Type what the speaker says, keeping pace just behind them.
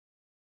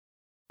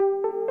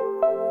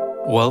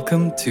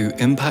Welcome to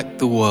Impact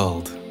the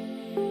World.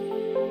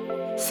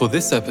 For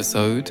this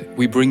episode,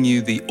 we bring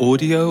you the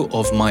audio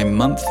of my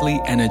monthly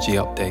energy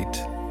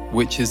update,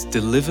 which is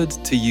delivered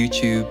to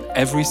YouTube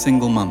every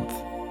single month.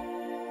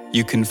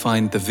 You can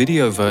find the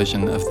video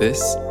version of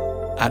this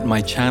at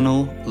my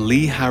channel,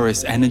 Lee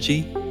Harris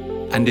Energy,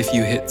 and if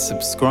you hit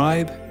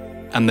subscribe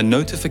and the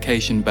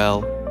notification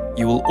bell,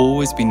 you will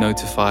always be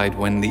notified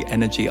when the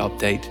energy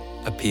update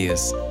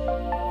appears.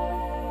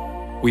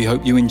 We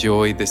hope you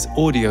enjoy this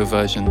audio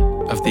version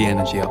of the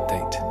energy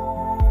update.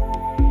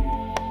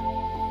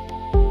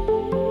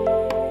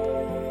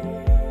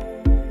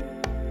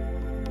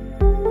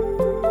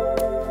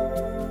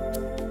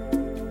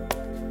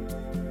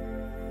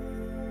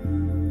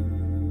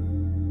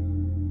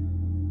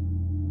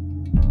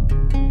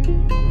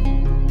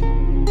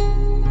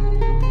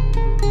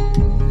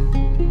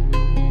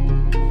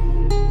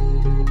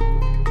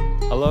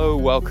 Hello,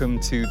 welcome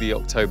to the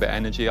October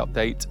Energy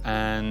Update,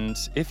 and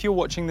if you're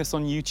watching this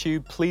on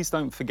YouTube, please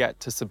don't forget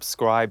to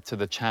subscribe to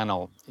the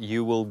channel.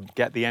 You will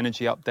get the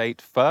energy update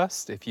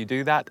first if you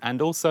do that,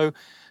 and also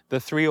the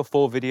 3 or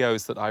 4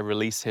 videos that I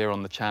release here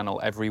on the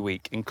channel every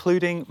week,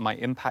 including my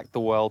Impact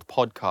the World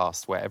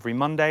podcast, where every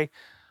Monday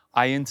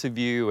I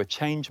interview a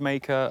change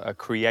maker, a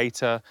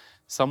creator,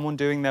 someone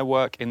doing their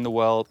work in the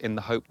world in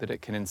the hope that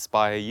it can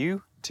inspire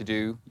you to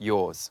do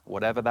yours,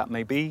 whatever that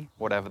may be,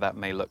 whatever that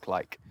may look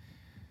like.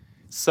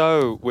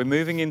 So we're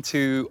moving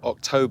into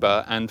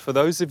October, and for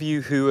those of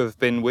you who have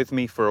been with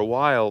me for a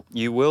while,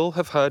 you will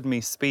have heard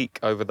me speak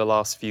over the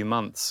last few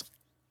months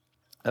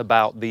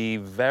about the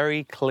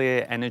very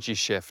clear energy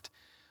shift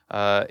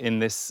in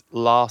this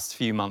last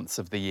few months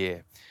of the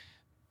year.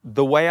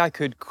 The way I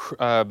could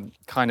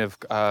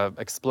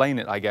explain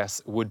it, I guess,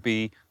 would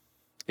be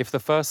if the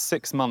first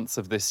 6 months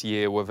of this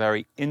year were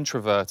very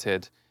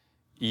introverted,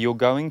 you're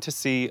going to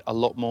see a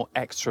lot more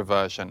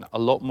extroversion, a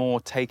lot more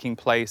taking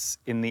place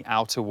in the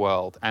outer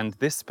world. And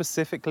this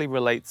specifically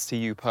relates to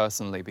you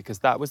personally, because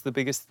that was the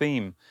biggest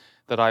theme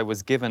that I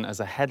was given as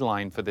a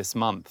headline for this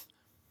month: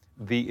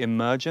 the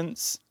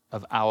emergence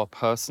of our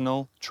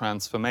personal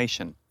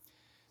transformation.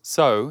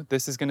 So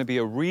this is going to be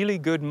a really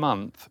good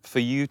month for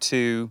you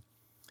to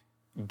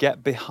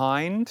get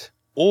behind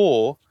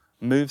or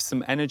move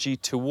some energy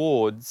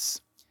towards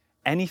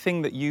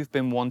anything that you've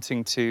been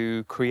wanting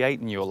to create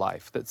in your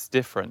life that's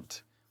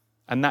different.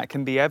 And that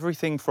can be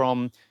everything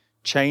from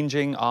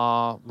changing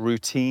our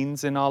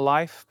routines in our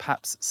life,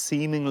 perhaps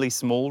seemingly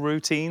small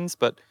routines,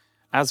 but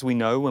as we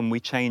know, when we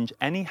change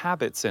any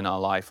habits in our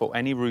life or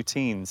any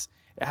routines,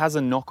 it has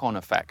a knock-on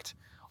effect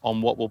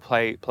on what will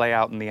play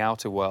out in the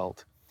outer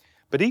world.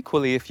 But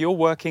equally, if you're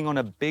working on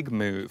a big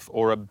move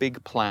or a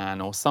big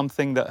plan or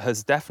something that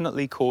has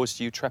definitely caused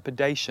you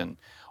trepidation,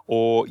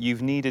 or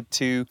you've needed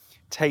to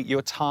take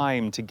your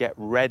time to get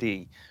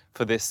ready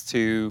for this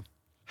to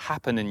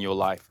happen in your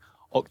life,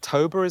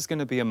 October is going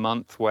to be a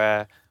month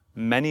where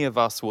many of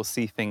us will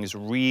see things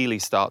really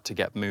start to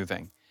get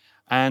moving.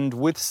 And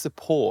with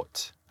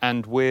support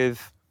and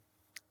with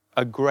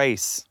a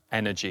grace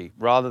energy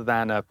rather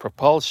than a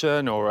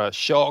propulsion or a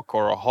shock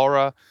or a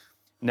horror.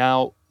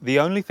 Now, the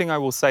only thing I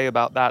will say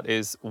about that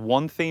is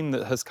one theme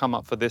that has come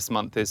up for this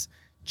month is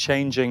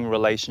changing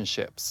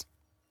relationships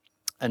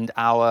and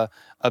our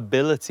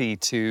ability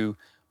to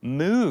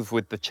move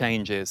with the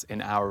changes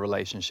in our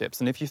relationships.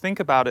 And if you think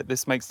about it,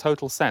 this makes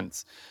total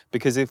sense,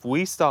 because if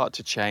we start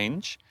to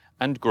change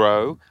and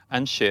grow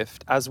and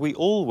shift, as we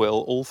all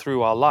will all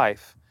through our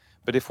life,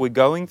 but if we're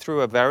going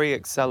through a very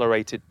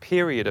accelerated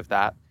period of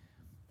that,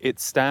 it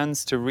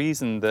stands to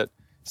reason that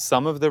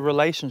some of the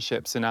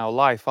relationships in our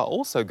life are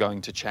also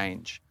going to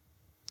change.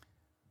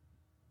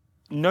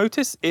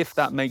 Notice if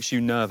that makes you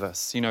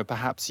nervous. You know,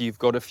 perhaps you've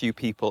got a few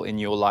people in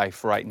your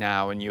life right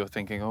now and you're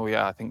thinking, oh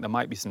yeah, I think there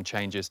might be some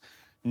changes.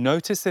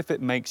 Notice if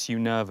it makes you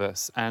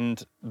nervous.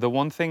 And the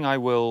one thing I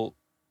will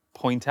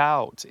point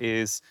out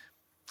is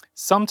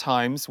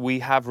sometimes we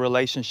have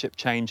relationship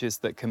changes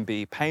that can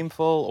be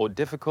painful or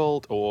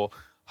difficult or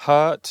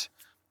hurt,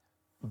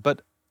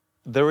 but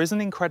there is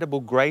an incredible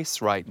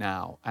grace right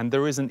now, and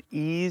there is an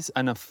ease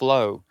and a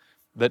flow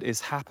that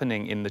is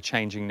happening in the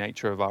changing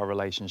nature of our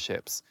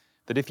relationships.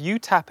 That if you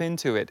tap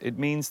into it, it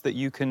means that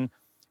you can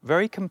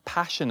very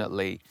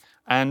compassionately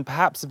and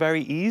perhaps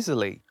very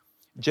easily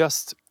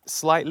just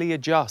slightly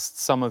adjust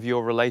some of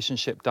your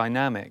relationship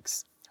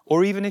dynamics.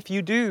 Or even if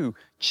you do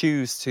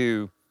choose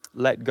to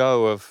let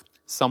go of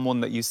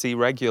someone that you see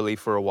regularly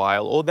for a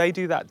while, or they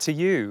do that to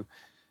you,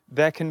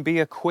 there can be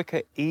a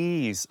quicker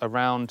ease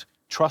around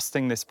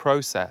trusting this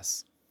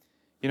process.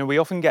 You know, we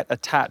often get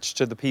attached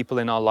to the people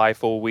in our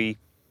life, or we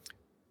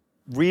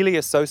really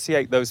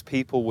associate those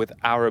people with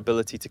our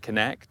ability to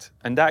connect.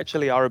 And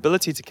actually, our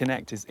ability to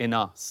connect is in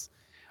us.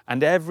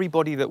 And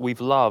everybody that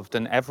we've loved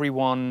and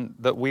everyone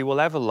that we will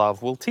ever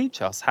love will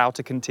teach us how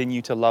to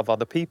continue to love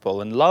other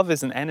people. And love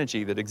is an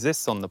energy that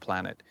exists on the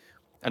planet.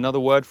 Another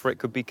word for it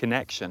could be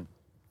connection.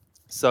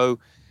 So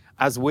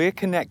as we're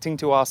connecting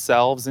to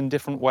ourselves in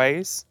different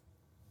ways,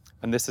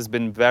 and this has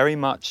been very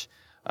much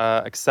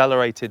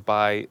accelerated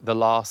by the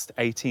last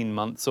 18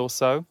 months or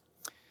so,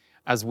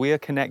 as we are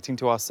connecting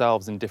to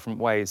ourselves in different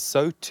ways,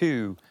 so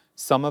too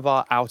some of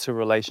our outer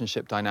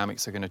relationship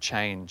dynamics are going to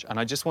change. And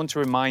I just want to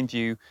remind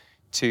you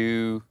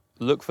to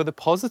look for the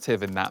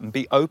positive in that and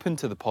be open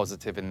to the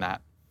positive in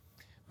that.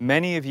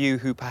 Many of you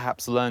who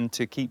perhaps learned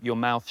to keep your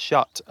mouth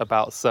shut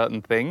about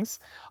certain things,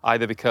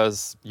 either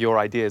because your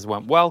ideas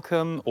weren't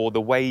welcome or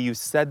the way you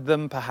said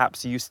them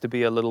perhaps used to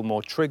be a little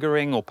more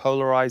triggering or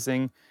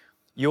polarizing,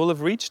 you'll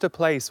have reached a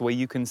place where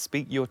you can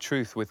speak your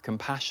truth with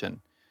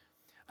compassion.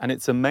 And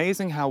it's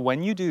amazing how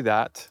when you do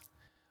that,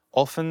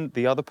 often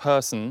the other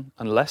person,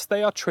 unless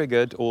they are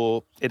triggered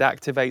or it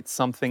activates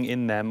something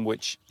in them,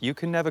 which you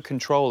can never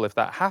control if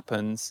that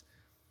happens,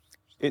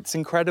 it's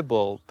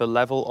incredible the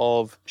level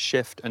of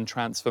shift and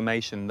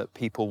transformation that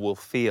people will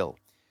feel.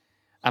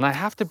 And I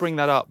have to bring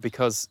that up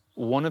because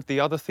one of the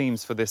other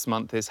themes for this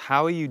month is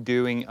how are you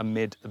doing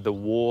amid the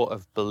war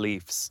of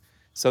beliefs?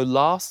 So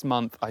last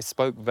month I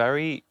spoke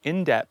very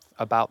in depth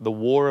about the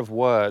war of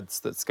words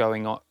that's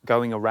going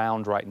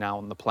around right now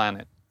on the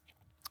planet.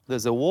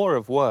 There's a war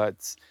of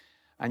words,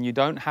 and you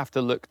don't have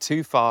to look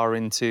too far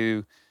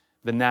into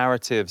the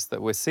narratives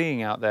that we're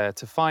seeing out there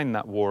to find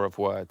that war of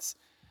words.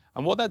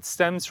 And what that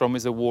stems from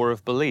is a war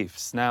of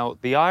beliefs. Now,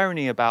 the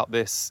irony about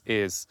this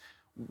is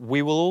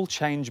we will all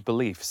change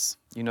beliefs.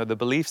 You know, the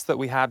beliefs that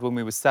we had when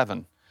we were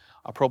 7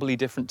 are probably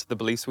different to the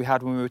beliefs we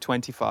had when we were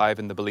 25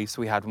 and the beliefs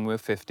we had when we were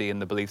 50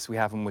 and the beliefs we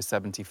have when we're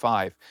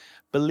 75.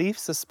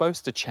 Beliefs are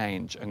supposed to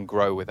change and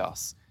grow with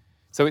us.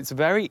 So it's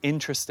very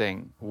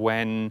interesting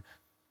when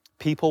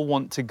people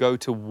want to go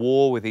to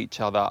war with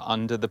each other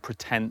under the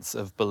pretense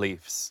of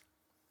beliefs.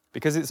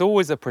 Because it's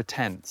always a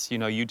pretense. You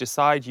know, you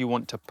decide you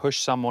want to push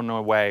someone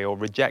away or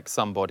reject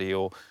somebody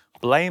or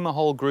blame a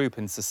whole group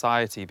in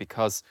society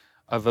because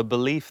of a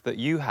belief that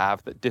you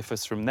have that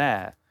differs from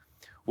theirs.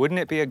 Wouldn't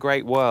it be a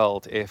great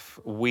world if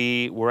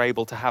we were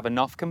able to have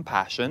enough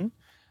compassion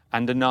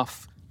and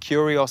enough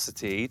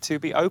curiosity to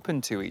be open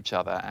to each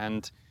other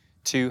and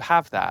to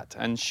have that?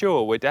 And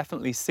sure, we're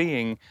definitely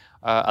seeing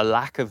a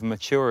lack of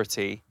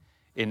maturity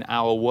in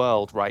our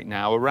world right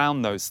now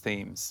around those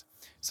themes.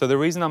 So the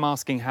reason I'm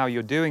asking how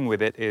you're doing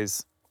with it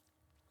is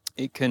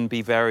it can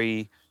be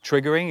very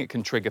triggering. It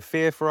can trigger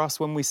fear for us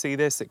when we see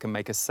this. It can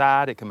make us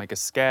sad. It can make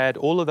us scared,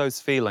 all of those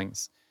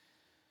feelings.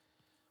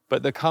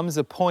 But there comes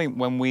a point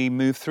when we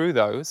move through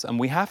those, and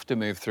we have to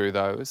move through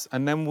those,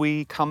 and then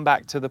we come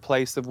back to the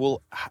place of,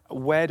 well,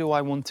 where do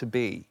I want to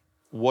be?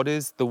 What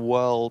is the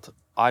world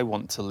I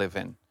want to live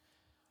in?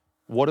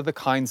 What are the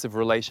kinds of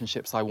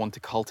relationships I want to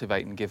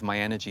cultivate and give my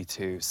energy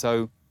to?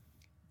 So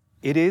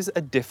it is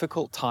a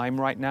difficult time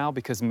right now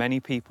because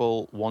many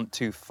people want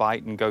to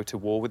fight and go to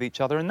war with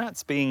each other, and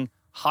that's being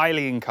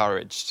highly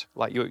encouraged.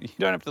 Like you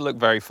don't have to look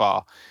very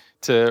far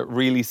to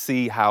really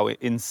see how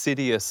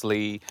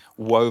insidiously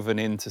woven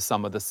into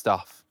some of the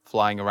stuff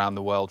flying around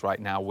the world right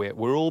now.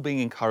 We're all being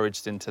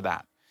encouraged into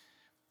that.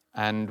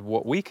 And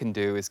what we can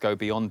do is go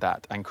beyond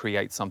that and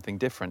create something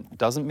different.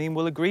 Doesn't mean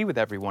we'll agree with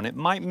everyone. It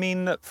might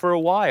mean that for a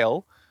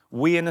while,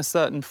 we and a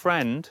certain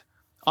friend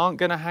aren't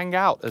going to hang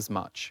out as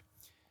much.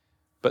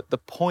 But the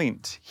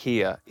point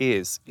here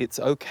is it's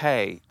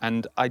okay.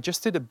 And I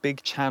just did a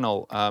big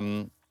channel.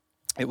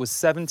 It was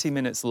 70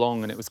 minutes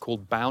long and it was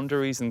called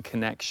Boundaries and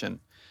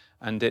Connection.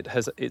 And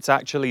it's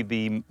actually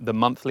the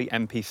monthly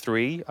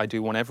MP3. I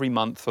do one every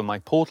month for my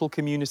Portal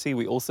community.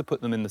 We also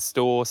put them in the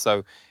store.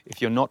 So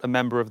if you're not a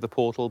member of the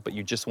Portal, but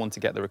you just want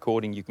to get the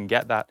recording, you can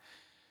get that.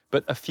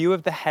 But a few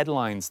of the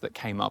headlines that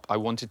came up, I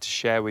wanted to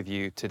share with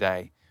you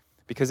today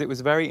because it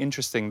was very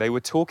interesting. They were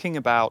talking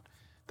about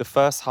the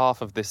first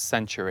half of this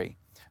century.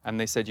 And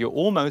they said, you're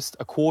almost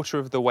a quarter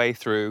of the way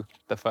through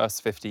the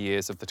first 50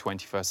 years of the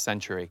 21st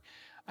century.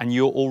 And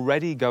you're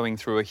already going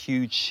through a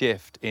huge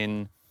shift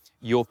in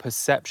your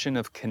perception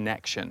of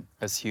connection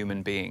as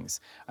human beings.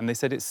 And they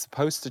said it's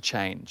supposed to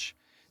change.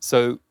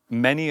 So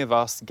many of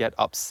us get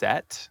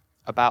upset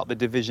about the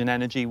division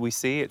energy we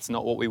see. It's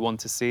not what we want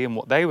to see. And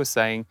what they were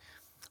saying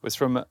was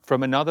from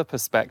another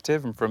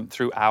perspective and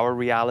through our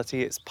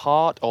reality, it's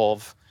part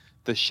of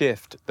the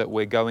shift that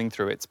we're going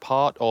through. It's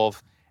part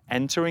of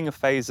entering a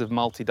phase of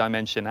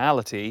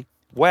multidimensionality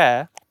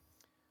where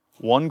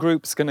one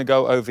group's going to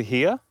go over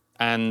here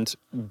and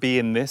be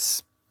in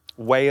this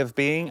way of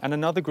being, and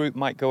another group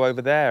might go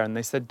over there. And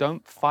they said,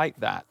 don't fight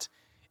that.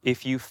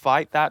 If you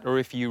fight that or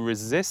if you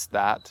resist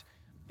that,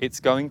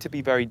 it's going to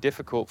be very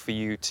difficult for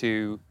you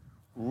to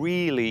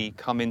really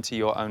come into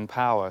your own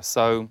power.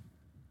 So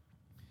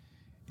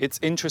it's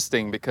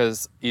interesting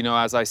because, you know,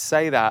 as I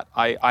say that,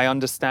 I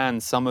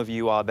understand some of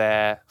you are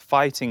there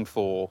fighting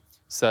for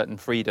certain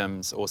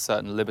freedoms or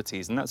certain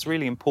liberties, and that's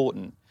really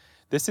important.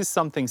 This is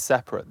something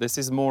separate. This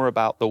is more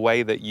about the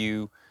way that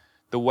you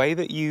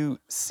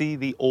see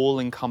the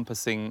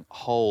all-encompassing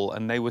whole.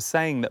 And they were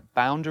saying that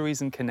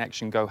boundaries and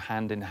connection go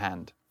hand in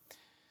hand.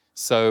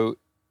 So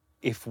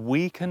if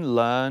we can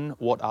learn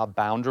what our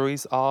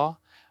boundaries are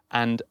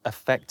and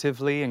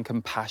effectively and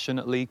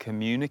compassionately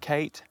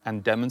communicate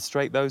and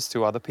demonstrate those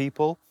to other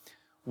people,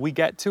 we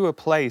get to a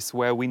place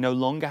where we no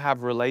longer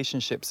have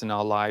relationships in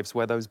our lives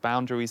where those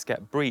boundaries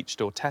get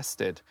breached or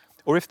tested.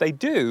 Or if they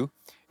do,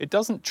 it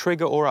doesn't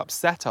trigger or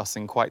upset us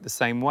in quite the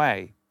same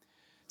way.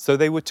 So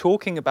they were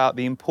talking about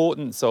the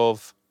importance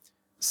of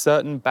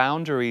certain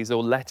boundaries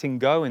or letting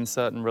go in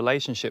certain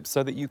relationships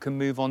so that you can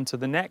move on to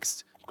the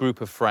next group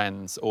of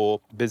friends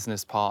or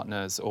business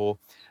partners,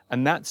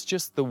 and that's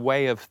just the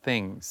way of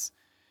things.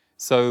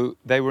 So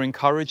they were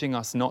encouraging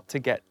us not to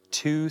get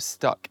too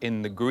stuck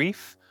in the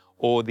grief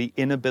or the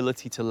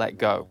inability to let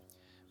go,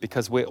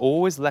 because we're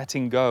always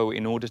letting go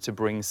in order to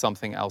bring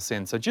something else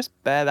in. So just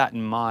bear that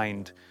in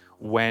mind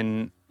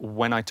when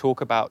I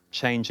talk about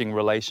changing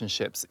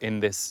relationships in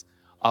this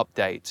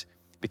update,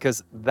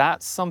 because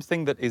that's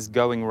something that is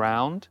going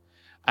round,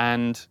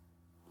 and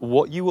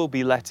what you will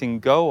be letting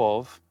go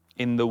of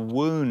in the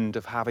wound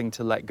of having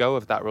to let go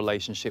of that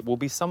relationship will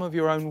be some of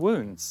your own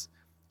wounds.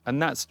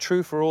 And that's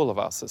true for all of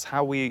us. It's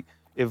how we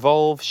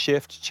evolve,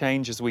 shift,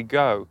 change as we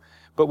go.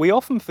 But we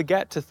often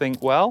forget to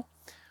think, well,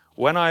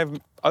 when I'm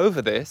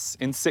over this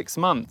in 6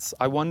 months,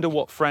 I wonder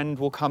what friend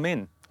will come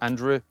in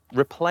and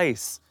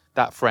replace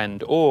that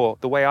friend. Or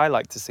the way I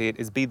like to see it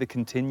is be the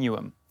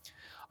continuum.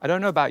 I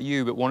don't know about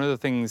you, but one of the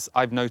things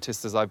I've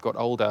noticed as I've got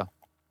older,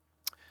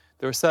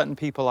 there are certain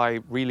people I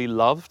really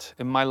loved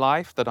in my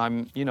life that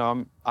I'm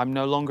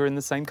no longer in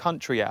the same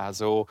country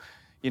as, or,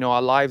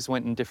 our lives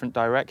went in different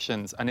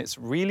directions. And it's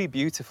really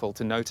beautiful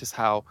to notice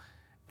how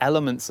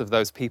elements of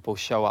those people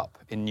show up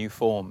in new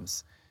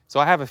forms. So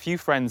I have a few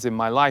friends in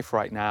my life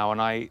right now,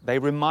 and they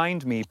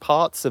remind me,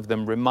 parts of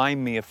them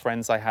remind me of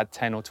friends I had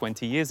 10 or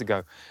 20 years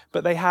ago,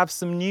 but they have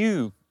some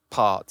new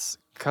parts,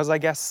 because I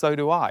guess so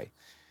do I.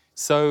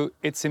 So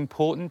it's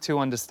important to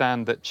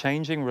understand that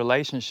changing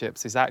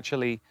relationships is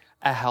actually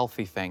a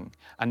healthy thing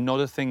and not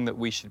a thing that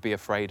we should be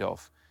afraid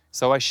of.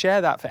 So I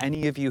share that for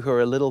any of you who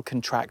are a little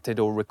contracted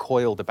or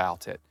recoiled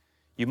about it.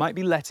 You might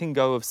be letting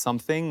go of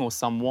something or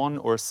someone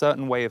or a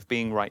certain way of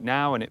being right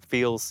now, and it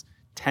feels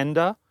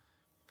tender.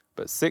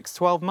 But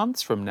 6-12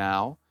 months from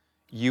now,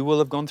 you will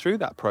have gone through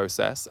that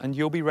process and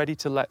you'll be ready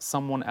to let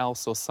someone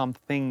else or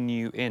something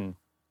new in.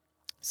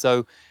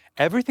 So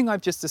everything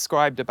I've just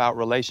described about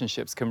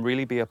relationships can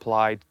really be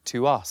applied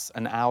to us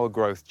and our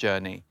growth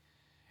journey.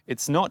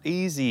 It's not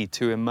easy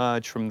to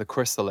emerge from the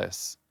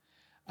chrysalis,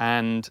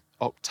 and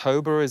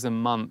October is a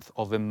month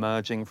of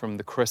emerging from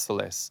the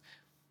chrysalis.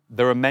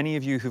 There are many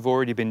of you who've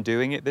already been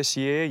doing it this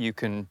year. You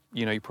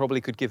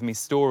probably could give me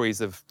stories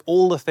of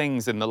all the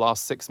things in the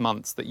last 6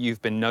 months that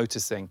you've been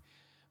noticing.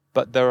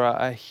 But there are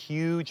a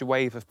huge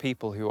wave of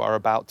people who are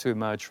about to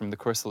emerge from the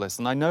chrysalis.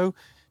 And I know,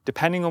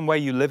 depending on where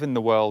you live in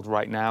the world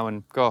right now,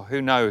 and God,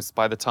 who knows,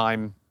 by the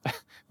time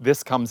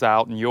this comes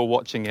out and you're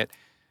watching it,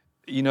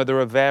 there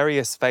are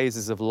various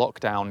phases of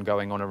lockdown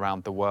going on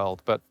around the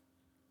world. But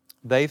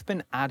they've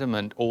been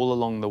adamant all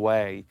along the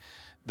way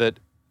that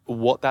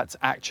what that's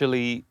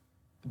actually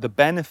the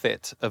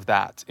benefit of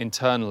that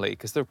internally,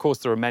 because of course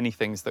there are many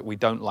things that we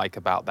don't like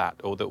about that,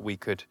 or that we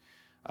could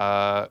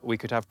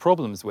have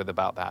problems with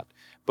about that.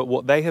 But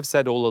what they have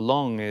said all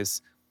along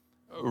is,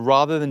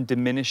 rather than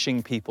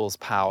diminishing people's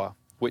power,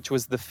 which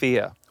was the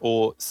fear,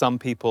 or some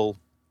people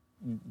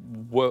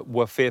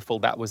were fearful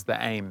that was the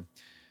aim,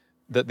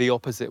 that the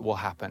opposite will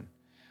happen.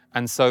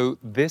 And so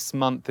this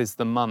month is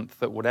the month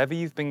that whatever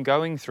you've been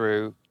going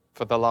through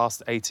for the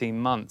last 18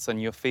 months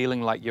and you're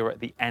feeling like you're at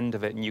the end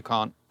of it and you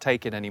can't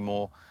take it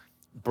anymore,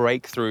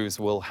 breakthroughs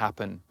will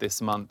happen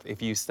this month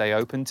if you stay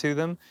open to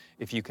them,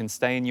 if you can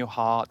stay in your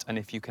heart, and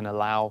if you can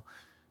allow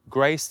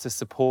grace to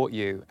support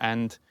you.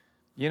 And,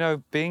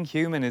 being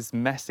human is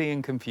messy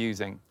and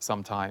confusing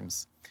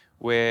sometimes.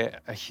 We're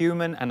a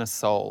human and a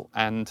soul,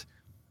 and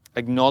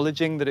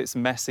acknowledging that it's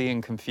messy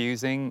and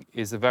confusing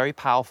is a very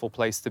powerful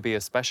place to be,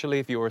 especially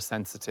if you're a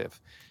sensitive.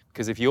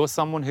 Because if you're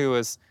someone who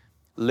has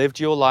lived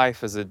your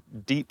life as a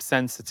deep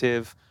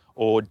sensitive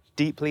or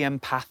deeply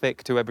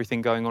empathic to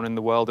everything going on in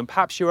the world, and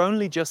perhaps you're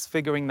only just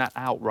figuring that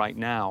out right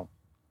now,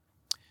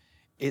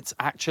 it's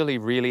actually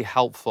really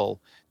helpful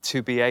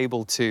to be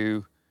able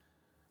to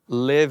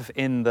live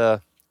in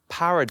the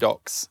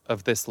paradox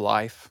of this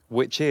life,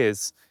 which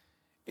is,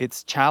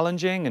 it's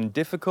challenging and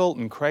difficult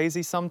and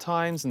crazy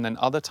sometimes, and then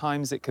other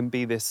times it can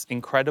be this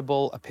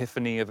incredible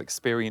epiphany of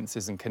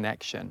experiences and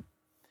connection.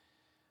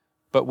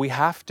 But we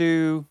have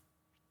to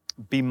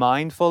be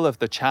mindful of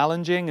the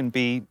challenging and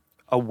be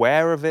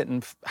aware of it,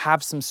 and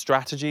have some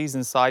strategies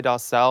inside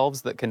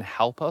ourselves that can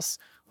help us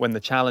when the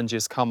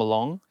challenges come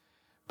along.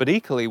 But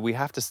equally, we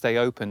have to stay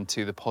open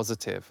to the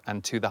positive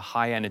and to the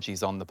high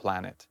energies on the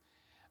planet.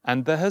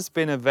 And there has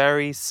been a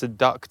very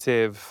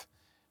seductive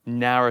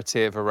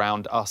narrative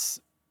around us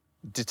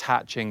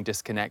detaching,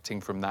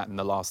 disconnecting from that in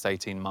the last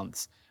 18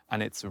 months.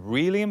 And it's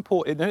really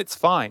important, and it's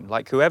fine.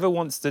 Like, whoever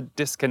wants to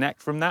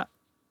disconnect from that,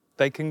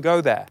 they can go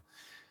there.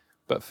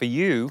 But for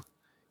you,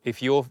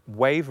 if you're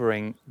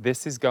wavering,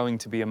 this is going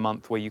to be a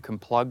month where you can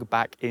plug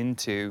back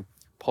into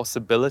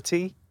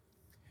possibility,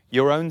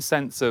 your own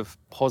sense of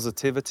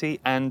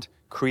positivity and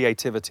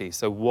creativity.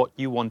 So what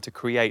you want to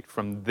create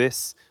from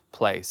this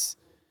place,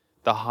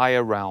 the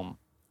higher realm.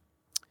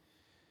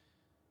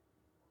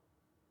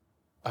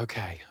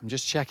 Okay, I'm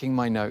just checking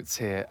my notes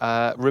here.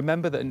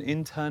 Remember that an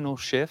internal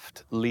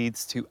shift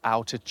leads to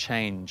outer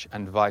change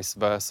and vice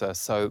versa.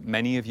 So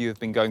many of you have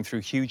been going through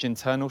huge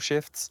internal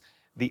shifts.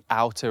 The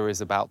outer is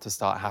about to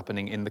start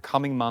happening in the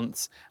coming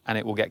months, and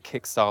it will get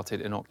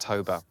kick-started in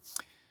October.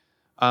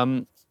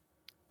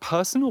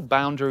 Personal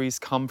boundaries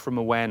come from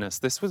awareness.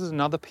 This was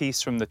another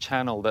piece from the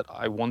channel that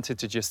I wanted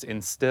to just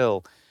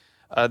instill.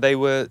 They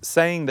were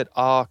saying that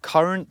our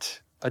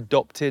current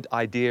adopted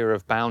idea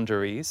of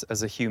boundaries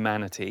as a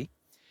humanity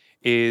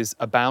is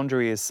a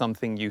boundary is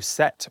something you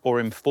set or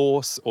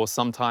enforce or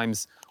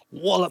sometimes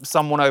wallop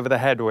someone over the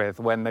head with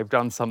when they've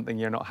done something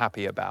you're not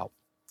happy about.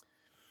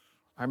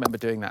 I remember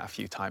doing that a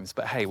few times,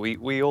 but hey,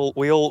 we all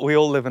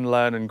live and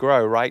learn and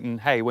grow, right?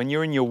 And hey, when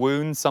you're in your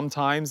wound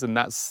sometimes, and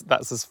that's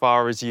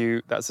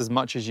as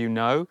much as you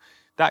know,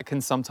 that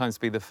can sometimes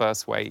be the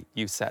first way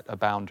you set a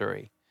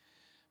boundary.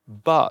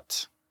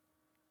 But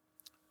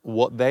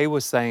what they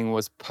were saying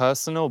was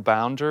personal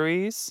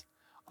boundaries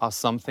are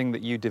something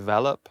that you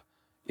develop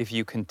if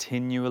you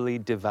continually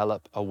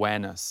develop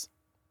awareness.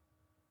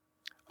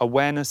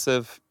 Awareness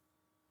of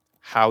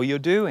how you're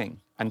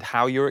doing and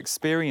how you're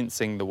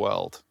experiencing the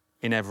world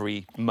in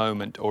every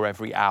moment or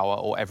every hour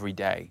or every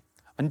day.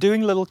 And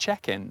doing little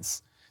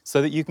check-ins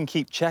so that you can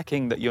keep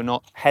checking that you're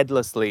not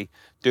headlessly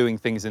doing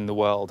things in the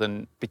world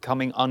and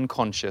becoming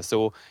unconscious,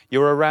 or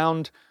you're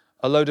around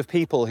a load of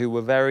people who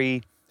were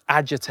very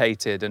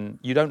agitated and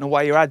you don't know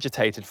why you're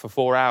agitated for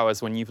 4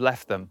 hours when you've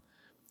left them.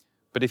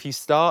 But if you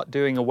start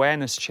doing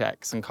awareness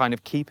checks and kind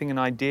of keeping an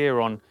idea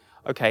on,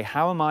 okay,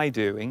 how am I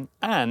doing?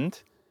 And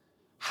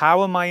how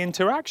are my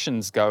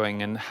interactions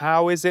going? And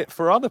how is it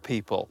for other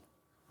people?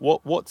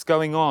 What's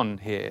going on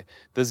here?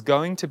 There's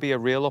going to be a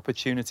real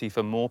opportunity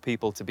for more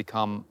people to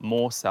become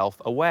more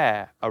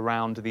self-aware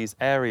around these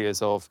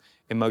areas of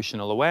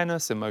emotional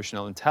awareness,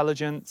 emotional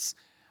intelligence,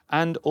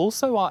 and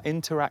also our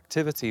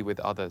interactivity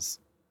with others.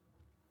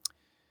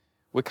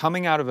 We're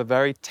coming out of a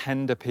very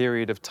tender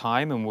period of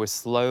time and we're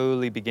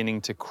slowly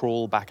beginning to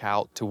crawl back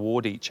out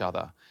toward each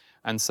other.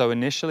 And so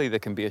initially there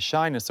can be a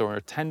shyness or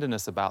a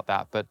tenderness about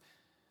that, but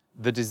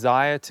the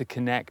desire to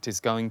connect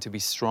is going to be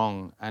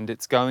strong and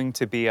it's going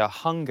to be a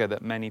hunger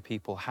that many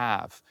people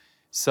have.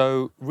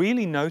 So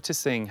really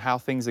noticing how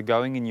things are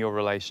going in your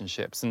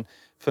relationships. And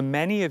for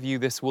many of you,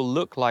 this will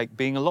look like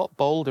being a lot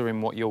bolder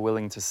in what you're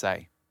willing to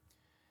say.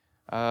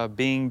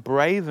 Being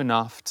brave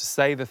enough to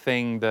say the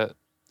thing that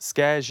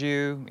scares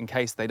you in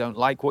case they don't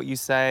like what you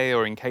say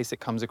or in case it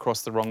comes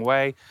across the wrong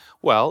way.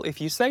 Well,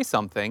 if you say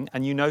something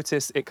and you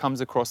notice it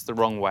comes across the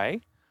wrong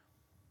way,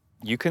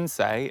 you can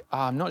say,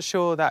 I'm not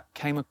sure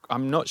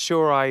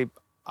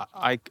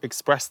I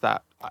expressed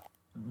that.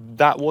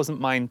 That wasn't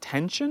my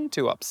intention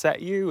to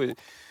upset you.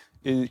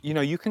 You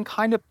know, you can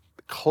kind of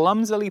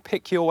clumsily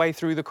pick your way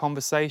through the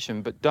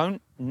conversation, but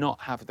don't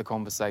not have the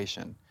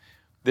conversation.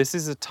 This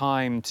is a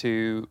time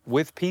to,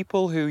 with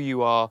people who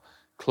you are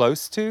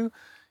close to,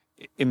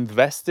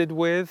 invested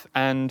with,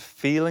 and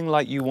feeling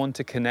like you want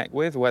to connect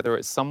with, whether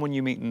it's someone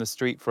you meet in the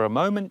street for a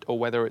moment or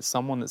whether it's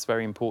someone that's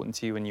very important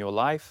to you in your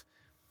life.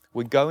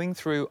 We're going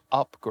through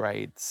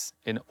upgrades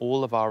in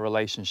all of our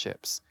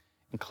relationships,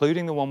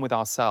 including the one with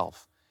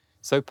ourselves.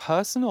 So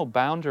personal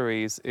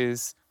boundaries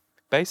is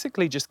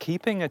basically just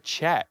keeping a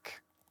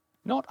check,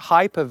 not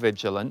hyper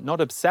vigilant,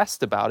 not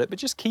obsessed about it, but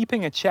just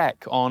keeping a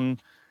check on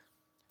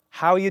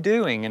how you're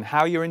doing and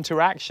how your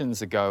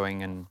interactions are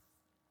going.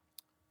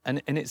 And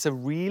it's a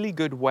really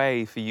good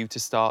way for you to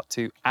start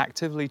to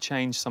actively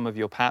change some of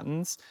your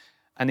patterns.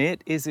 And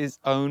it's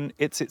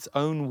its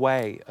own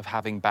way of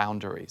having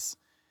boundaries.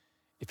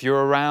 If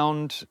you're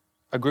around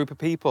a group of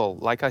people,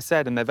 like I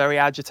said, and they're very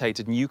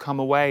agitated and you come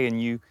away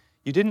and you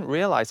didn't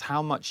realize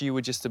how much you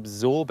were just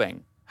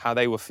absorbing how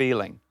they were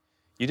feeling.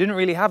 You didn't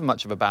really have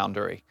much of a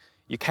boundary.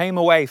 You came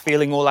away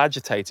feeling all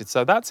agitated.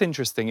 So that's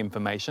interesting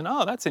information.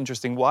 Oh, that's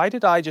interesting. Why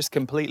did I just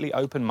completely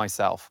open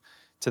myself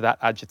to that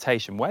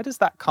agitation? Where does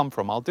that come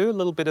from? I'll do a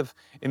little bit of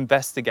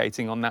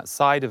investigating on that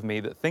side of me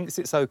that thinks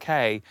it's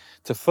okay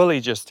to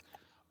fully just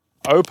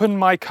open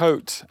my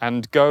coat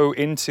and go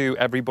into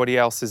everybody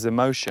else's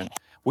emotion,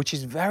 which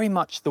is very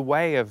much the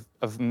way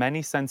of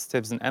many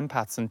sensitives and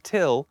empaths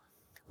until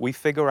we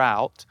figure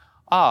out,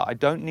 I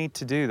don't need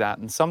to do that.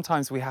 And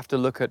sometimes we have to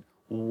look at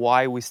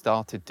why we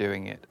started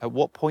doing it. At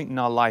what point in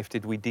our life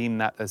did we deem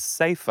that as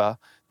safer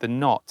than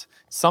not?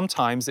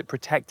 Sometimes it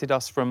protected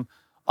us from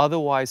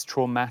otherwise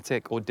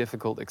traumatic or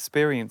difficult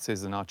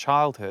experiences in our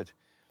childhood.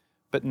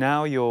 But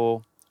now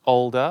you're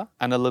older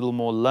and a little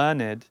more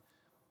learned,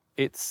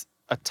 it's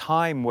a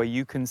time where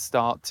you can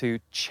start to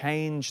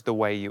change the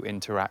way you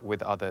interact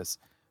with others,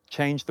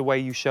 change the way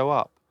you show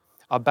up.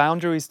 Our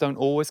boundaries don't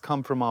always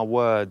come from our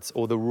words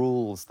or the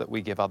rules that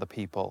we give other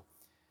people.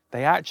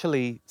 They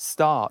actually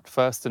start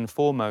first and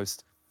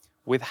foremost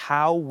with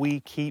how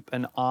we keep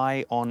an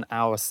eye on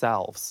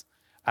ourselves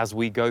as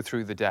we go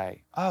through the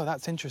day. Oh,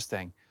 that's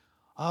interesting.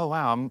 Oh,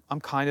 wow,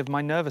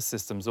 my nervous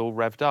system's all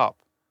revved up.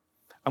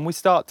 And we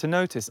start to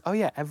notice, oh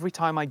yeah, every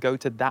time I go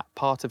to that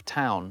part of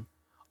town,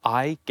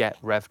 I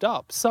get revved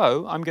up.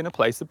 So I'm going to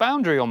place a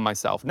boundary on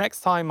myself.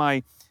 Next time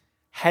I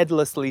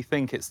headlessly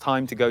think it's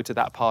time to go to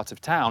that part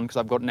of town because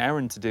I've got an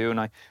errand to do and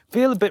I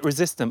feel a bit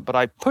resistant, but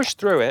I push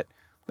through it.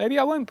 Maybe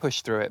I won't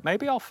push through it.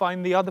 Maybe I'll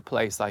find the other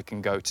place I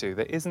can go to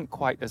that isn't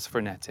quite as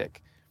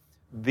frenetic.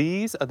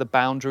 These are the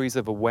boundaries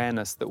of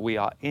awareness that we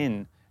are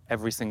in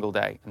every single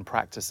day and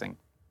practicing.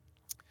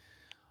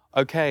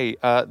 Okay,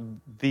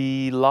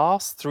 the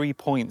last 3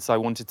 points I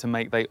wanted to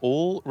make, they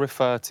all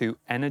refer to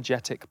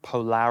energetic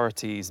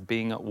polarities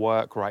being at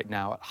work right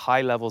now at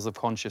high levels of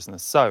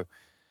consciousness. So,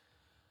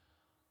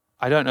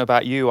 I don't know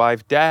about you,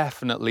 I've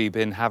definitely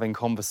been having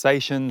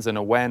conversations and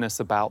awareness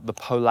about the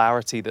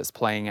polarity that's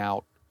playing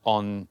out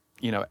on,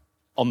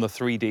 on the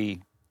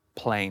 3D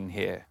plane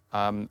here.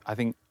 I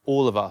think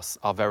all of us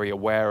are very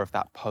aware of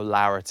that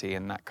polarity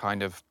and that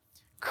kind of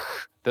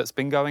that's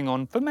been going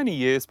on for many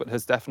years, but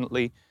has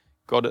definitely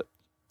got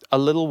a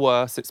little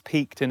worse. It's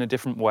peaked in a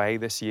different way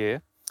this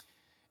year.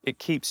 It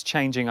keeps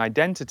changing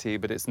identity,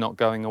 but it's not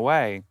going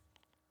away.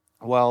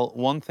 Well,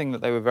 one thing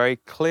that they were very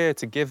clear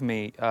to give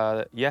me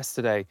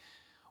yesterday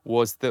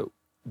was that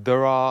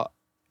there are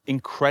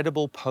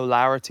incredible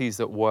polarities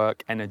at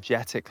work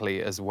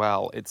energetically as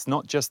well. It's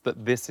not just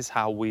that this is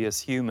how we as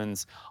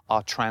humans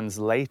are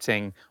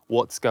translating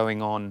what's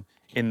going on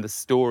in the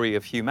story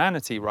of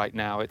humanity right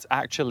now. It's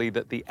actually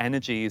that the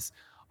energies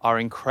are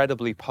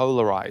incredibly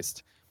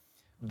polarized.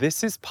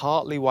 This is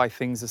partly why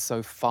things are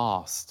so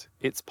fast.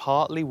 It's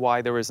partly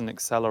why there is an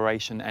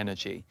acceleration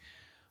energy.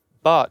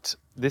 But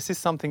this is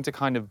something to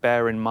kind of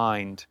bear in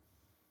mind.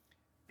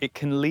 It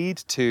can lead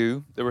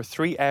to, there are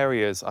 3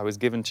 areas I was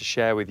given to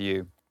share with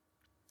you: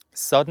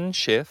 sudden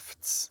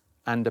shifts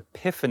and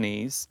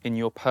epiphanies in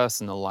your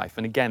personal life.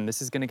 And again,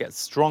 this is going to get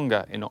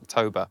stronger in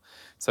October.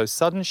 So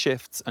sudden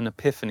shifts and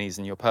epiphanies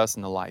in your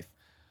personal life.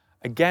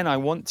 Again, I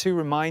want to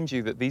remind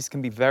you that these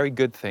can be very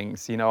good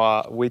things.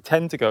 We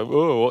tend to go,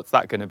 oh, what's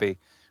that going to be?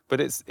 But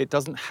it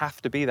doesn't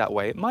have to be that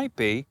way. It might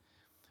be,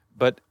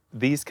 but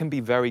these can be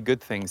very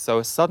good things. So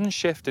a sudden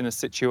shift in a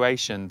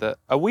situation that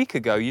a week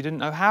ago you didn't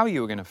know how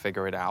you were going to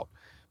figure it out,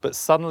 but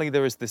suddenly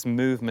there is this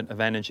movement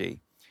of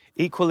energy.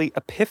 Equally,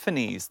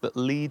 epiphanies that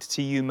lead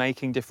to you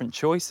making different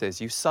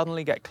choices. You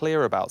suddenly get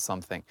clear about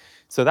something.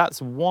 So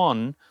that's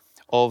one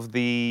of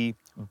the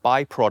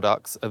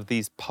byproducts of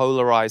these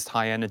polarized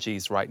high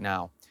energies right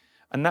now.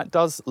 And that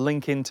does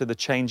link into the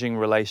changing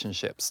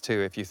relationships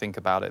too, if you think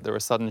about it. There are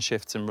sudden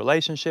shifts in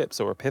relationships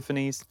or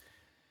epiphanies.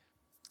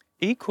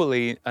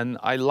 Equally, and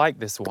I like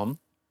this one,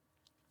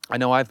 I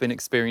know I've been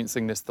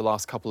experiencing this the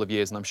last couple of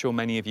years, and I'm sure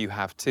many of you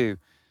have too.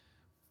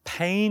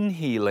 Pain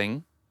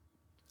healing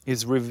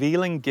is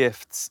revealing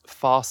gifts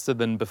faster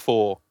than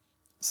before.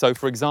 So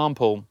for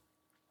example,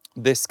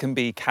 this can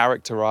be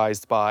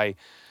characterized by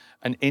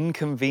an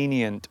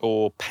inconvenient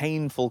or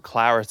painful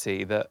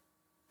clarity that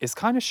is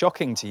kind of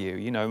shocking to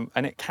you,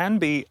 and it can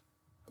be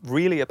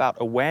really about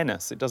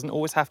awareness. It doesn't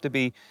always have to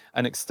be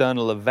an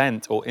external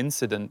event or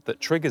incident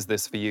that triggers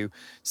this for you.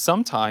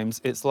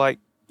 Sometimes it's like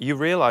you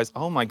realize,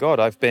 oh my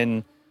God, I've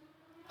been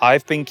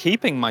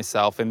keeping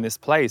myself in this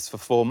place for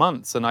 4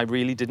 months and I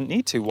really didn't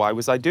need to. Why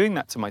was I doing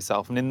that to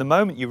myself? And in the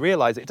moment you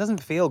realize it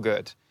doesn't feel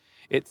good.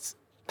 It's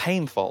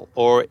painful,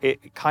 or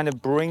it kind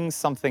of brings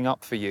something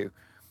up for you,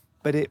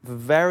 but it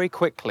very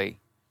quickly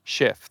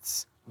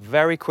shifts,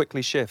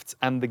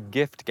 and the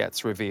gift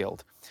gets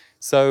revealed.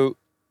 So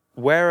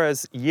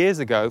whereas years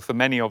ago, for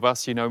many of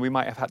us, we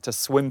might have had to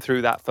swim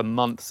through that for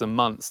months and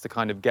months to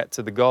kind of get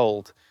to the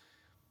gold.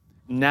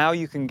 Now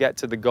you can get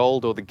to the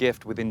gold or the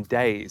gift within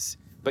days.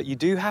 But you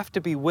do have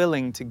to be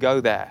willing to go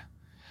there.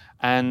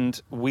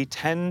 And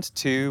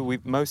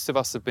most of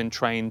us have been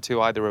trained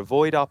to either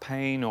avoid our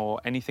pain or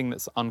anything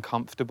that's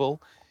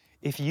uncomfortable.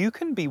 If you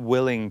can be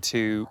willing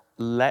to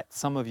let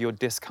some of your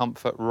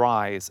discomfort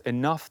rise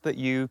enough that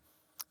you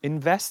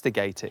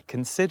investigate it,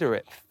 consider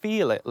it,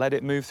 feel it, let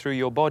it move through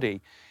your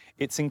body,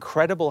 it's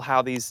incredible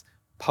how these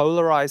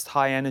polarized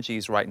high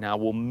energies right now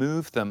will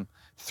move them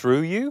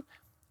through you,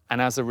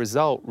 and as a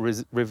result,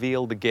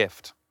 reveal the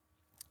gift.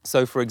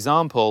 So for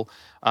example,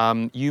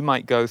 you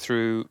might go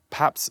through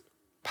perhaps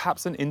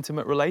an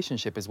intimate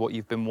relationship is what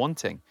you've been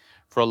wanting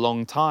for a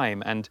long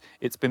time, and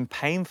it's been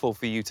painful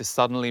for you to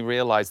suddenly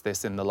realize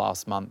this in the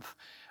last month.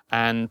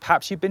 And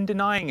perhaps you've been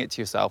denying it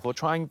to yourself or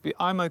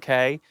I'm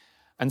okay,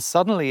 and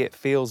suddenly it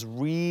feels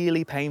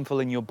really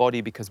painful in your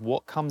body because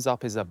what comes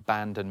up is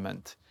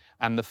abandonment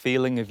and the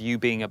feeling of you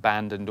being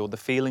abandoned, or the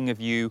feeling of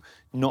you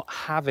not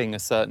having a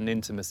certain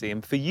intimacy.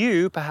 And for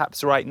you,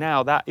 perhaps right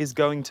now, that is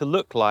going to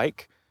look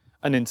like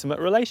an intimate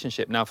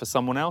relationship. Now, for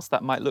someone else,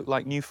 that might look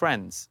like new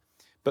friends.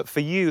 But for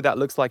you, that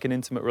looks like an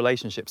intimate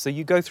relationship. So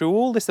you go through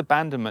all this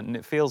abandonment and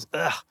it feels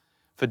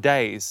for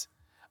days.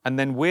 And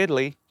then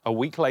weirdly, a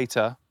week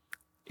later,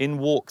 in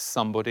walks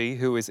somebody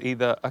who is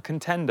either a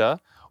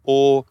contender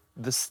or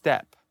the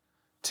step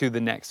to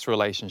the next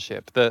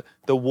relationship, the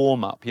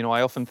warm-up.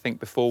 I often think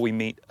before we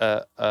meet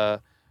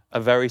a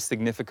very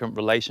significant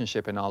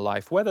relationship in our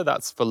life, whether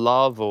that's for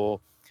love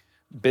or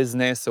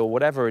business or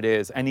whatever it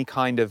is, any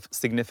kind of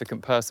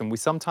significant person, we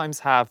sometimes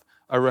have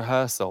a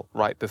rehearsal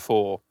right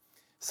before.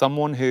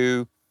 Someone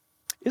who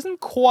isn't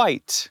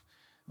quite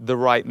the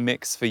right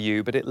mix for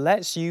you, but it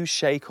lets you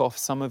shake off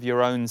some of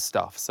your own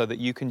stuff so that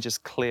you can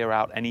just clear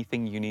out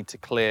anything you need to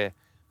clear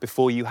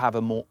before you have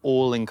a more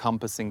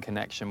all-encompassing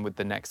connection with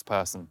the next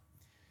person.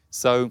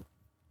 So,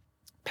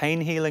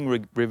 pain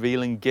healing,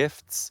 revealing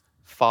gifts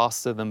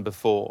faster than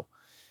before.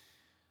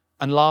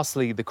 And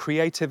lastly, the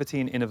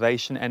creativity and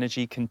innovation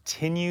energy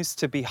continues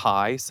to be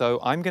high. So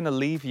I'm going to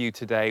leave you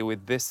today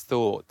with this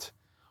thought.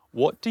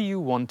 What do you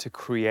want to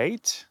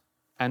create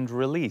and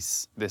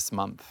release this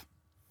month?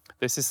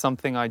 This is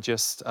something I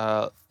just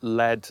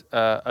led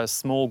a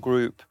small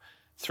group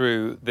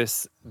through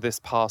this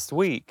past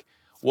week.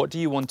 What do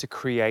you want to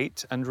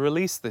create and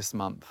release this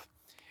month?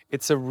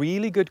 It's a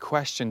really good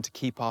question to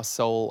keep our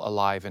soul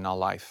alive in our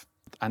life.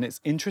 And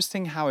it's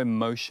interesting how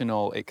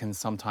emotional it can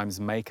sometimes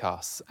make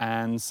us.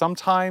 And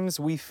sometimes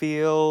we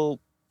feel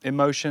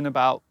emotion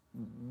about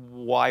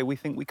why we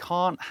think we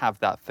can't have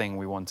that thing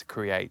we want to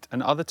create.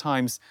 And other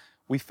times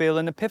we feel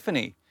an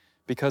epiphany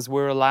because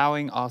we're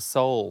allowing our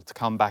soul to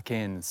come back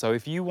in. So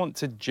if you want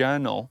to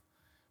journal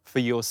for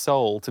your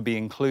soul to be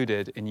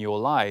included in your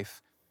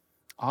life,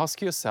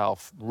 ask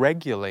yourself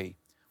regularly,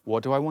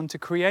 what do I want to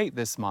create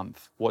this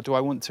month? What do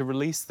I want to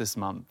release this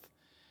month?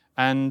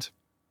 And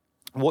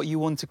what you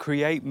want to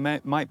create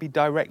might be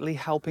directly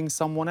helping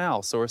someone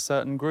else or a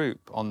certain group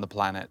on the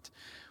planet.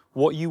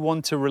 What you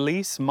want to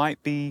release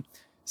might be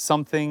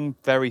something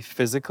very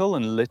physical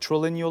and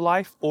literal in your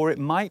life, or it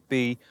might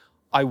be,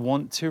 I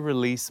want to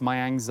release my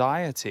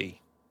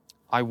anxiety.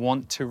 I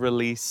want to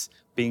release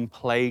being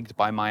plagued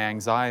by my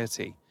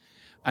anxiety.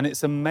 And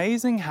it's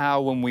amazing how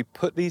when we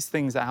put these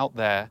things out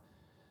there,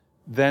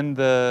 then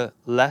the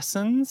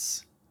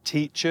lessons,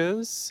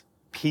 teachers,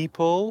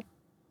 people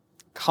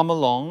come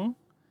along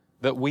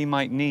that we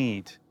might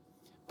need.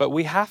 But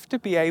we have to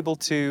be able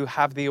to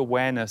have the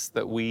awareness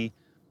that we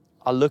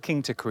are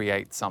looking to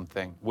create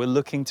something. We're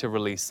looking to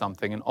release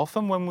something. And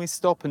often when we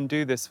stop and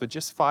do this for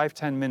just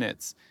 5-10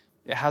 minutes,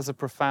 it has a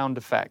profound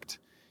effect.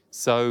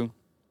 So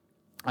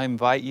I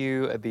invite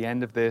you at the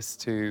end of this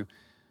to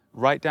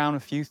write down a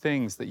few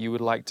things that you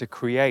would like to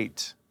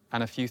create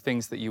and a few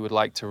things that you would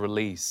like to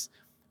release.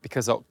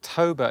 Because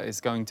October is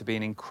going to be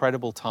an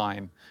incredible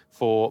time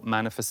for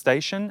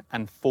manifestation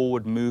and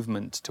forward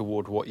movement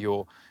toward what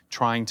you're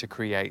trying to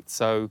create.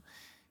 So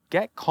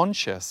get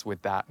conscious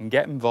with that and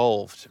get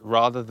involved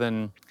rather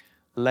than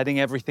letting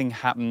everything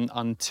happen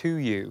unto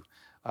you.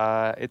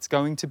 It's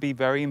going to be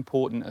very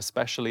important,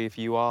 especially if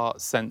you are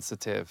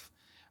sensitive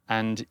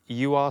and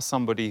you are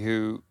somebody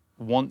who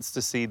wants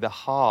to see the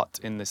heart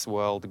in this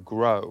world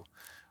grow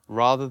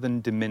rather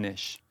than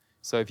diminish.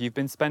 So if you've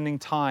been spending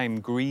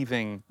time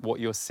grieving what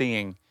you're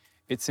seeing,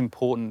 it's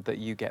important that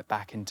you get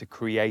back into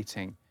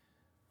creating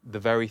the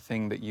very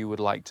thing that you would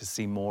like to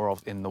see more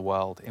of in the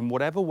world, in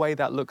whatever way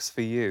that looks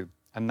for you.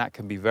 And that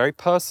can be very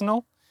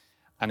personal,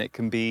 and it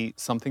can be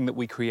something that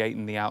we create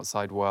in the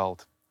outside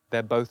world.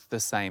 They're both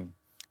the same,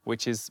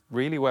 which is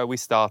really where we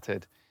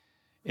started.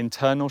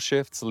 Internal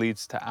shifts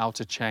leads to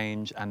outer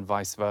change and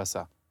vice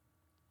versa.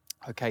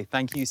 Okay,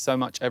 thank you so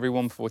much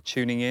everyone for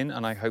tuning in,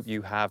 and I hope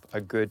you have a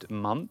good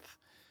month.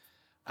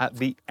 At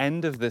the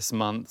end of this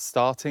month,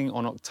 starting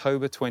on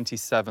October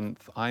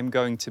 27th, I'm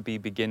going to be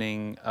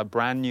beginning a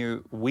brand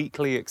new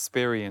weekly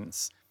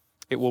experience.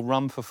 It will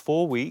run for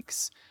 4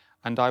 weeks,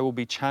 and I will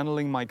be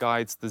channeling my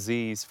guides, the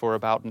Z's, for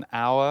about an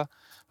hour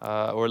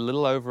or a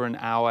little over an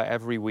hour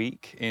every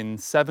week in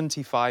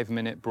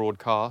 75-minute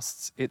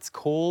broadcasts. It's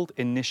called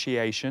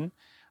Initiation,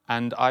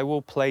 and I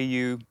will play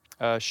you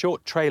a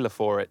short trailer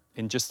for it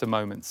in just a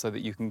moment so that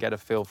you can get a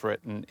feel for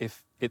it. And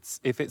if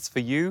it's for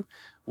you,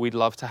 we'd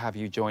love to have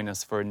you join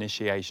us for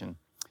Initiation.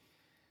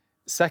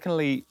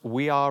 Secondly,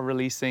 we are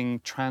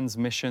releasing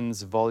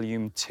Transmissions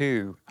Volume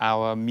 2,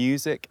 our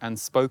music and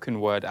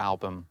spoken word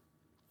album.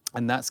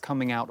 And that's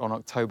coming out on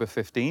October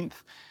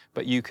 15th,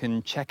 but you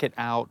can check it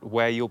out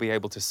where you'll be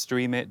able to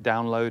stream it,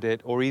 download it,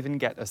 or even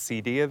get a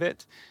CD of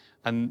it.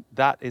 And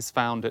that is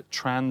found at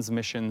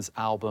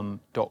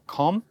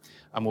transmissionsalbum.com.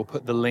 And we'll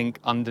put the link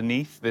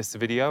underneath this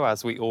video,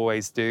 as we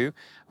always do.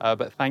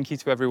 But thank you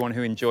to everyone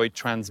who enjoyed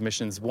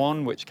Transmissions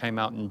 1, which came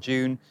out in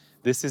June.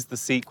 This is the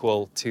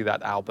sequel to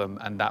that album,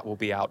 and that will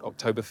be out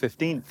October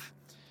 15th.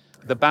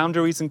 The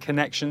Boundaries and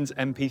Connections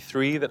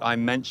MP3 that I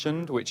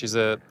mentioned, which is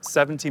a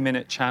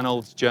 70-minute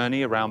channeled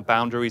journey around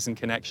boundaries and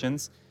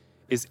connections,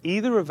 is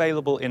either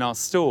available in our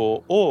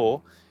store,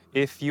 or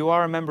if you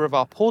are a member of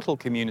our portal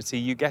community,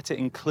 you get it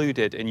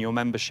included in your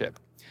membership.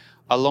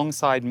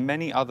 Alongside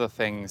many other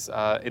things,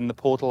 in the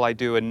portal I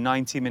do a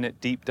 90-minute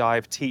deep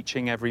dive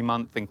teaching every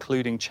month,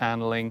 including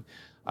channeling.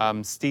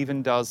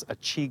 Stephen does a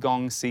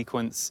Qigong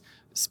sequence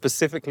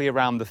specifically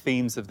around the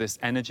themes of this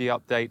energy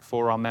update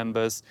for our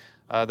members.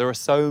 There are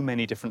so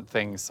many different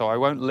things, so I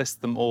won't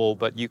list them all,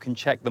 but you can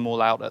check them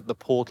all out at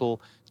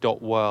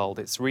theportal.world.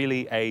 It's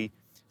really a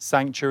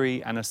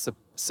sanctuary and a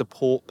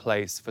support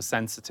place for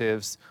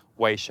sensitives,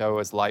 way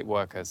showers, light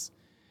workers.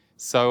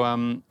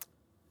 So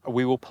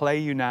we will play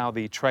you now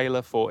the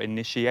trailer for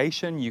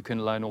Initiation. You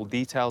can learn all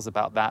details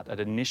about that at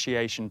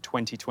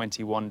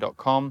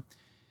initiation2021.com.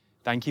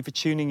 Thank you for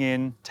tuning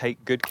in.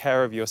 Take good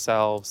care of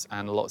yourselves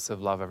and lots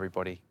of love,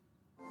 everybody.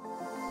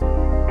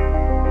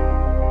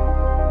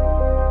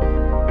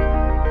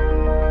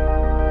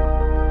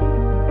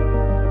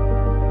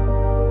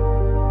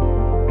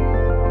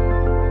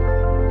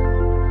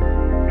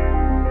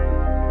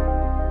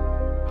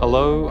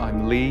 Hello,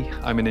 I'm Lee.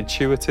 I'm an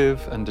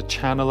intuitive and a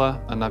channeler,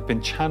 and I've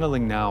been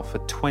channeling now for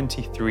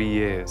 23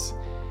 years.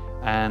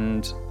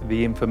 And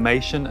the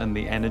information and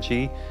the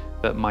energy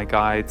that my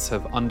guides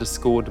have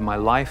underscored my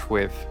life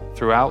with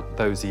throughout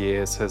those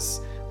years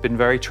has been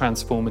very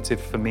transformative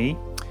for me.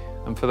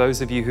 And for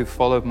those of you who've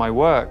followed my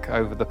work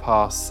over the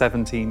past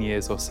 17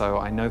 years or so,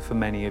 I know for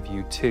many of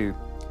you too.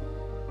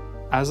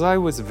 As I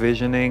was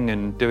visioning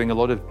and doing a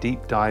lot of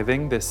deep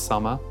diving this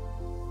summer,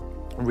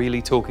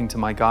 really talking to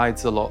my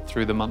guides a lot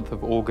through the month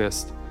of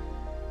August,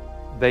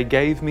 they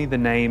gave me the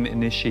name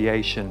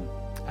Initiation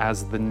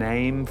as the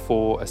name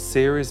for a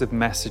series of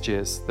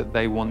messages that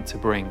they want to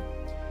bring.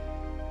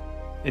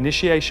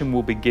 Initiation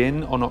will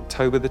begin on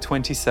October the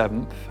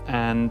 27th,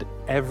 and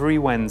every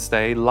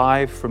Wednesday,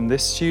 live from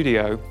this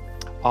studio,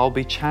 I'll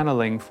be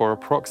channeling for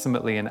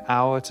approximately an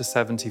hour to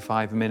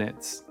 75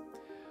 minutes.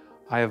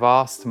 I have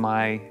asked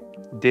my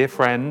dear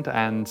friend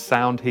and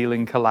sound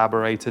healing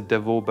collaborator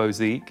Devor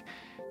Bozique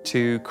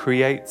to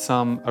create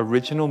some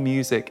original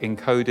music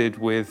encoded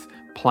with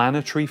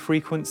planetary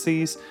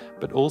frequencies,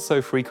 but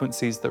also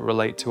frequencies that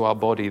relate to our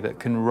body that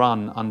can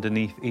run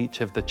underneath each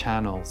of the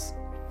channels.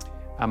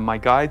 And my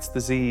guides, the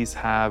Z's,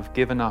 have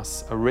given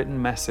us a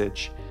written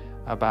message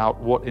about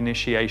what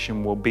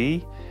initiation will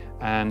be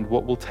and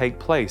what will take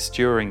place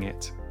during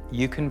it.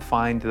 You can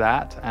find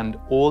that and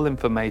all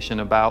information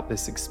about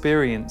this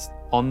experience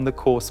on the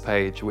course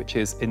page, which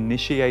is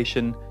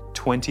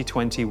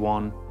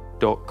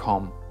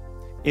initiation2021.com.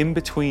 In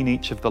between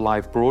each of the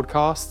live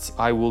broadcasts,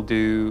 I will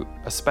do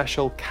a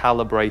special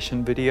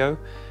calibration video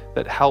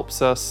that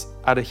helps us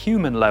at a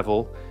human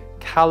level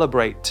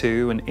calibrate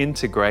to and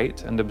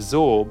integrate and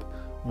absorb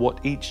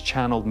what each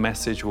channeled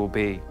message will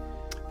be.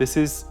 This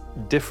is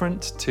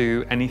different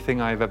to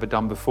anything I've ever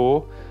done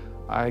before.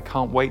 I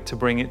can't wait to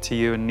bring it to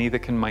you, and neither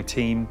can my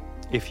team.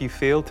 If you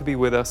feel to be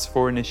with us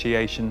for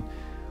initiation,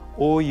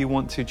 or you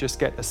want to just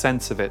get a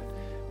sense of it,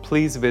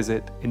 please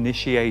visit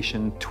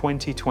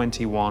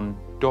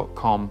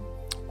initiation2021.com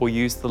or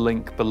use the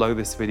link below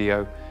this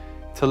video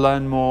to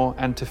learn more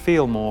and to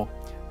feel more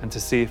and to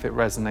see if it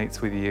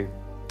resonates with you.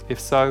 If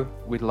so,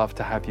 we'd love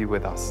to have you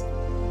with us.